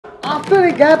After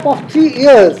a gap of 3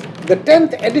 years, the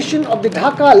 10th edition of the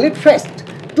Dhaka Lit Fest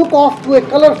took off to a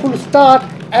colourful start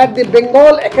at the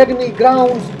Bengal Academy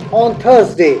grounds on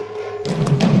Thursday.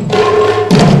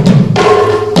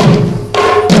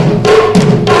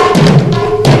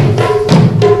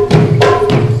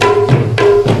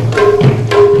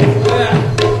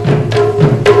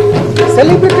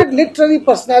 Celebrated literary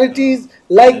personalities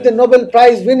like the Nobel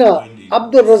Prize winner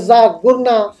Abdur Razzak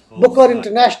Gurna, Booker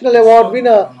International Award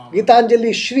winner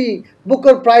Gitanjali Shri,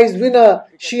 Booker Prize winner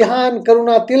Shehan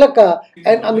Karunatilaka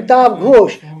and Amitav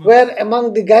Ghosh were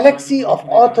among the galaxy of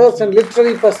authors and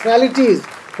literary personalities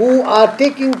who are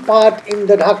taking part in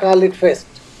the Dhaka Lit Fest.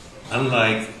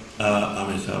 Unlike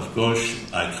Amitav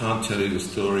Ghosh, I can't tell you the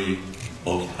story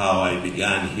of how I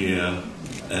began here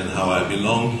and how I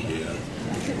belong here.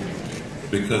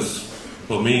 Because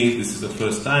for me, this is the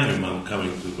first time I'm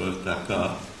coming to both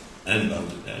Dhaka and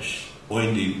Bangladesh, or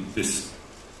indeed this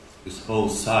whole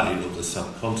side of the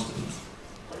subcontinent.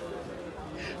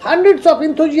 Hundreds of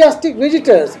enthusiastic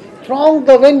visitors thronged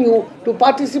the venue to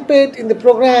participate in the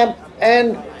program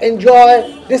and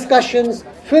enjoy discussions,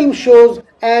 film shows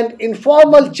and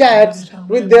informal chats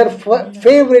with their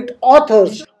favorite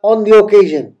authors on the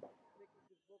occasion.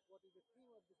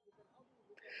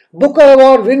 Booker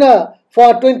Award winner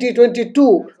for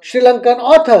 2022, Sri Lankan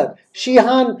author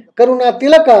Shehan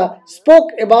Karunatilaka spoke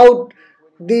about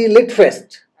the Lit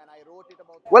Fest.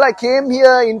 Well, I came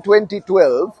here in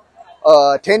 2012,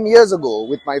 10 years ago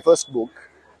with my first book.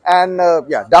 And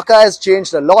yeah, Dhaka has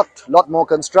changed a lot more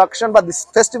construction, but this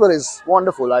festival is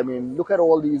wonderful. I mean, look at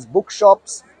all these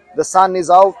bookshops, the sun is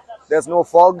out, there's no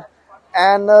fog,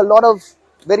 and a lot of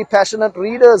very passionate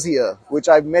readers here, which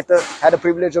I've had a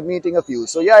privilege of meeting a few.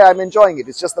 So yeah, I'm enjoying it.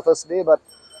 It's just the first day, but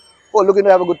looking to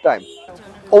have a good time.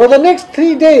 Over the next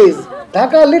 3 days,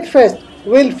 Dhaka Lit Fest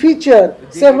will feature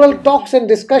several talks and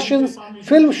discussions,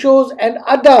 film shows and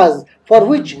addas for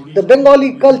which the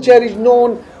Bengali culture is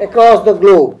known across the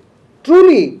globe.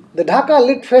 Truly, the Dhaka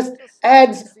Lit Fest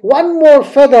adds one more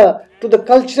feather to the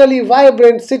culturally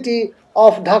vibrant city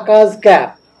of Dhaka's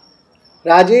cap.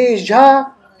 Rajesh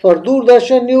Jha for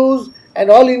Doordarshan News and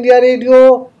All India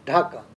Radio, Dhaka.